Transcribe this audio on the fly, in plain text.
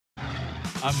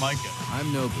I'm Micah. I'm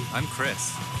Nobu. I'm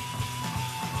Chris.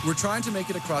 We're trying to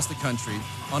make it across the country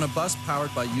on a bus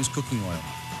powered by used cooking oil.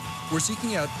 We're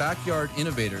seeking out backyard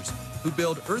innovators who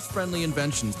build earth-friendly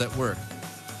inventions that work.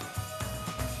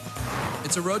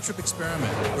 It's a road trip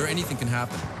experiment where anything can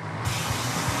happen.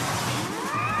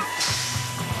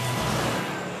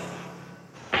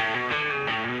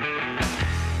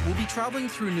 We'll be traveling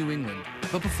through New England,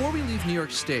 but before we leave New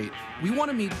York State, we want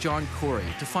to meet John Corey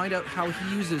to find out how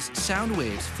he uses sound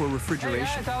waves for refrigeration.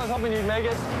 Hey guys, I was hoping you'd make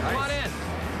it. Come on in.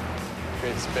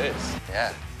 Great space.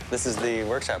 Yeah, this is the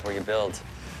workshop where you build.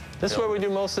 This is where we do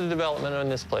most of the development in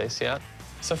this place, yeah?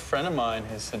 It's a friend of mine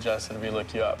who suggested we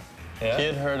look you up. Yeah? He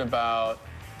had heard about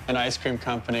an ice cream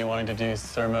company wanting to do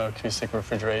thermoacoustic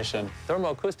refrigeration.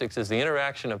 Thermoacoustics is the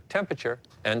interaction of temperature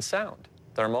and sound,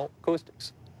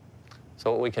 thermoacoustics.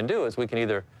 So what we can do is we can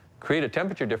either create a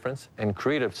temperature difference and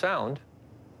create a sound,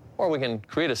 or we can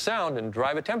create a sound and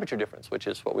drive a temperature difference, which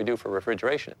is what we do for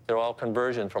refrigeration. They're all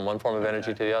conversion from one form of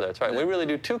energy to the other. That's right. We really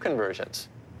do two conversions.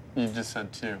 You just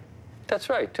said two. That's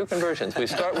right, two conversions. We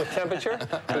start with temperature,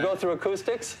 we go through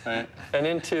acoustics, Right. and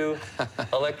into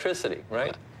electricity,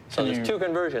 right? So there's two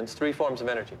conversions, three forms of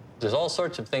energy. There's all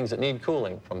sorts of things that need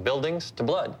cooling, from buildings to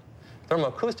blood.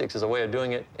 Thermoacoustics is a way of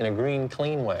doing it in a green,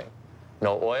 clean way.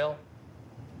 No oil,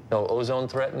 no ozone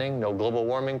threatening, no global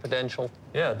warming potential.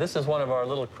 Yeah, this is one of our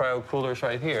little cryo coolers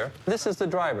right here. This is the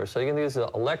driver, so you can use the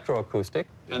electroacoustic.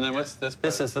 And then what's this part?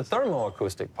 This is the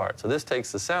thermoacoustic part. So this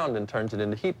takes the sound and turns it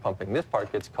into heat pumping. This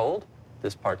part gets cold,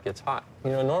 this part gets hot.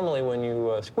 You know, normally when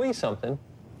you squeeze something,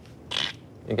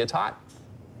 it gets hot.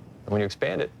 And when you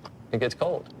expand it, it gets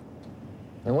cold.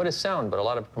 And what is sound but a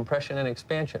lot of compression and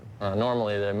expansion?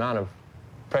 Normally the amount of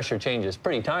pressure change is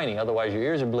pretty tiny, otherwise your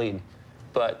ears would bleed.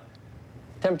 But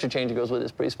temperature change that goes with it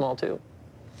is pretty small too.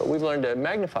 But we've learned to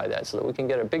magnify that so that we can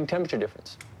get a big temperature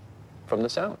difference from the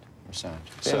sound.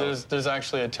 So there's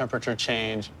actually a temperature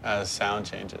change as sound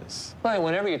changes. Well,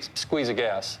 whenever you squeeze a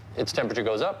gas, its temperature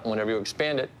goes up. Whenever you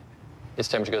expand it, its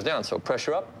temperature goes down. So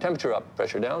pressure up,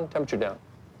 pressure down, temperature down.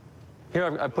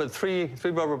 Here I put three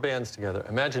rubber bands together.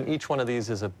 Imagine each one of these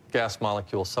is a gas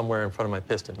molecule somewhere in front of my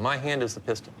piston. My hand is the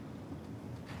piston.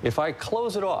 If I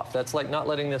close it off, that's like not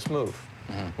letting this move.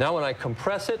 Now when I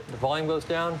compress it, the volume goes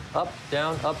down, up,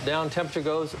 down, temperature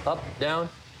goes up, down.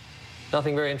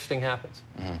 Nothing very interesting happens.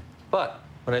 But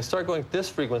when I start going this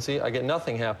frequency, I get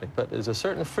nothing happening. But there's a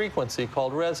certain frequency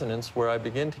called resonance where I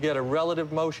begin to get a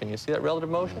relative motion. You see that relative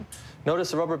motion?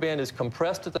 Notice the rubber band is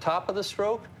compressed at the top of the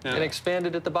stroke and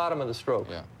expanded at the bottom of the stroke.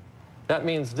 That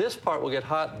means this part will get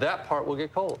hot, that part will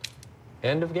get cold.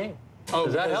 End of game.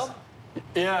 Does that help?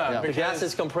 Yeah. The gas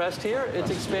is compressed here,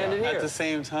 it's expanded here. At the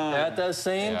same time. At the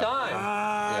same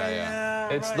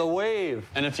time. It's the wave.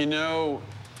 And if you know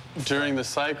during the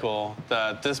cycle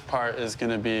that this part is going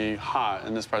to be hot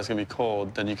and this part is going to be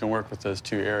cold, then you can work with those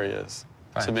two areas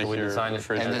to make your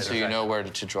refrigerator. And then so you know where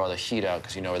to draw the heat out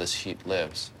because you know where this heat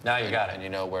lives. Now you got it. And you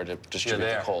know where to distribute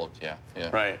the cold.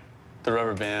 Right. The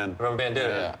rubber band. The rubber band did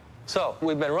it. So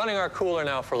we've been running our cooler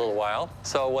now for a little while.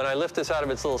 So when I lift this out of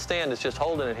its little stand, it's just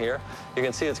holding it here. You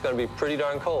can see it's going to be pretty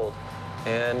darn cold.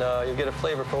 And you get a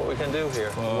flavor for what we can do here.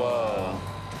 Whoa.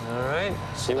 All right.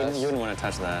 So you wouldn't want to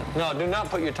touch that. No, do not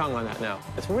put your tongue on that now.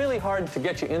 It's really hard to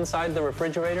get you inside the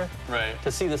refrigerator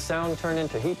to see the sound turn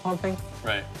into heat pumping.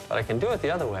 Right. But I can do it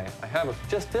the other way. I have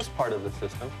just this part of the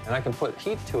system, and I can put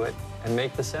heat to it and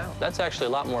make the sound. That's actually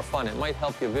a lot more fun. It might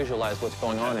help you visualize what's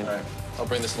going on in here. I'll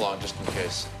bring this along just in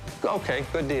case. Okay,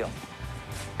 good deal.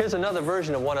 Here's another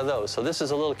version of one of those. So this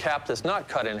is a little cap that's not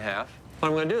cut in half. What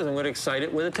I'm going to do is I'm going to excite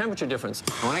it with a temperature difference.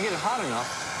 And when I get it hot enough,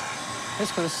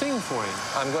 it's going to sing for you.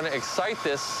 I'm going to excite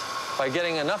this by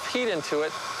getting enough heat into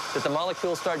it that the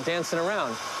molecules start dancing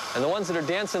around. And the ones that are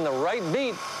dancing the right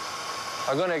beat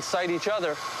are going to excite each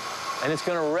other, and it's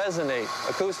going to resonate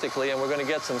acoustically, and we're going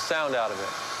to get some sound out of it.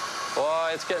 Boy,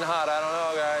 it's getting hot. I don't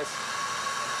know, guys.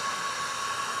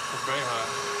 It's very hot.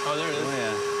 Oh, there it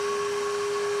is.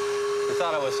 You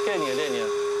thought I was kidding you, didn't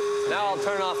you? Now I'll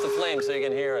turn off the flame so you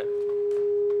can hear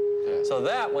it. So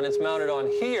that, when it's mounted on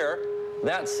here,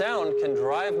 that sound can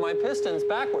drive my pistons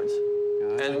backwards.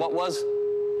 And what was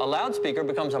a loudspeaker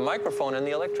becomes a microphone, and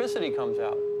the electricity comes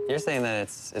out. You're saying that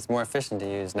it's more efficient to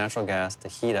use natural gas to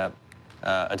heat up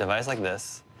a device like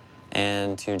this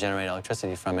and to generate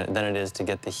electricity from it than it is to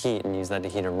get the heat and use that to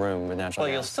heat a room with natural gas. Well,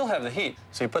 you'll still have the heat.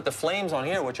 So you put the flames on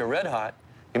here, which are red hot.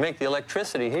 You make the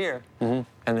electricity here, and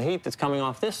the heat that's coming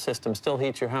off this system still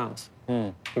heats your house.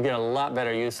 You get a lot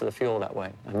better use of the fuel that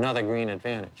way. Another green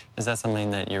advantage. Is that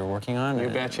something that you're working on? You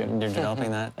betcha. You're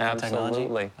developing that technology?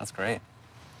 Absolutely. That's great.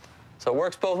 So it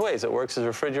works both ways. It works as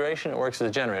refrigeration, it works as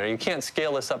a generator. You can't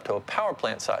scale this up to a power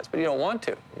plant size, but you don't want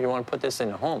to. You want to put this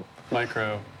in a home.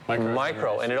 Micro,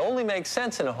 and it only makes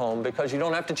sense in a home because you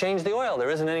don't have to change the oil. There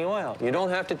isn't any oil. You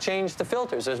don't have to change the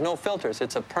filters. There's no filters.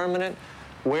 It's a permanent,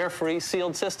 wear-free,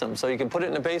 sealed system. So you can put it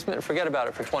in the basement and forget about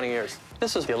it for 20 years.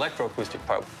 This is the electroacoustic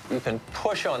part. You can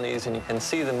push on these and you can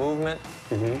see the movement.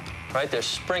 Right? They're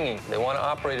springing. They want to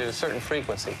operate at a certain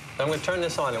frequency. I'm going to turn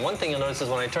this on. And one thing you'll notice is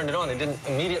when I turned it on, it didn't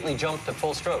immediately jump to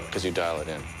full stroke. Because you dial it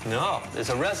in. No, there's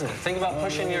a resonance. Think about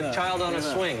pushing your child on a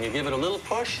swing. You give it a little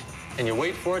push, and you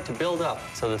wait for it to build up.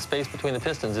 So the space between the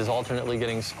pistons is alternately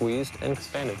getting squeezed and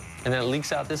expanded. And then it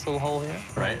leaks out this little hole here.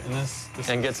 Right. And this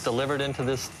gets delivered into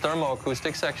this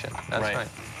thermoacoustic section. That's right.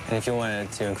 And if you wanted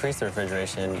to increase the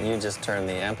refrigeration, you just turn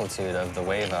the amplitude of the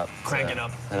wave up. Crank it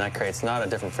up. And that creates not a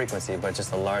different frequency, but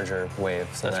just a larger wave.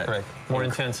 So that's correct. More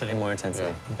intensity. More intensity.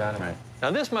 Yeah. You got it. Right.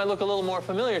 Now this might look a little more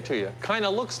familiar to you. Kind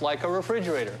of looks like a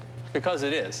refrigerator, because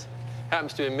it is.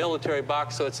 Happens to be a military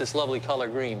box, so it's this lovely color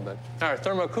green. But our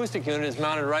thermoacoustic unit is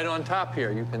mounted right on top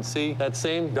here. You can see that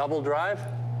same double drive,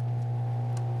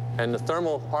 and the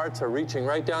thermal parts are reaching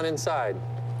right down inside.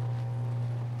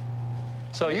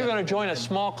 So you're going to join a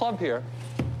small club here.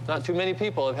 Not too many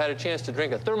people have had a chance to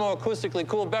drink a thermoacoustically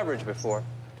cool beverage before.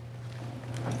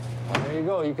 Well, there you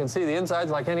go. You can see the inside's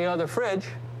like any other fridge.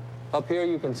 Up here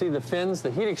you can see the fins.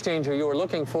 The heat exchanger you were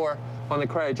looking for on the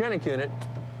cryogenic unit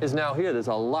is now here. There's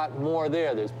a lot more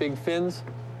there. There's big fins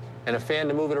and a fan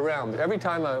to move it around. But every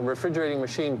time a refrigerating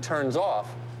machine turns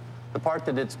off, the part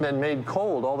that it's been made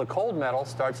cold, all the cold metal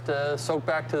starts to soak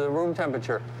back to the room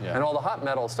temperature, and all the hot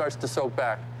metal starts to soak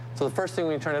back. So the first thing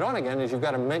when you turn it on again is you've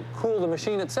got to cool the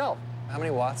machine itself. How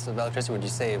many watts of electricity would you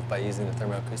save by using the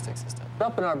thermoacoustic system?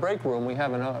 Up in our break room, we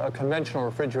have a conventional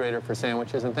refrigerator for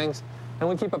sandwiches and things, and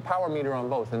we keep a power meter on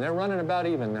both, and they're running about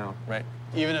even now. Right.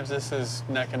 Even if this is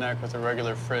neck and neck with a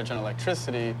regular fridge and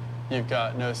electricity, you've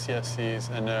got no CFCs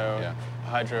and no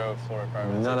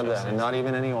hydrofluorocarbons. None of that, and not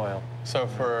even any oil. So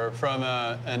from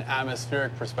an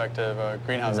atmospheric perspective, a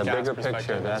greenhouse gas perspective, the bigger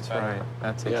picture, that's right.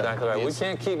 That's exactly right. We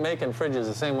can't keep making fridges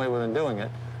the same way we've been doing it,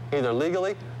 either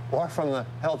legally or from the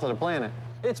health of the planet.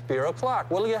 It's beer o'clock.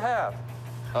 What'll you have?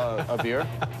 A beer?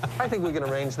 I think we can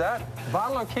arrange that.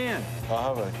 Bottle or can?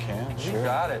 I'll have a can, sure. You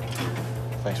got it.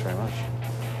 Thanks very much.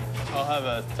 I'll have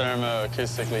a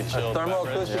thermoacoustically chilled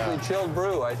thermoacoustically chilled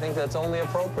brew. I think that's only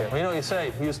appropriate. Well, you know what you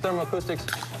say, use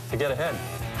thermoacoustics to get ahead.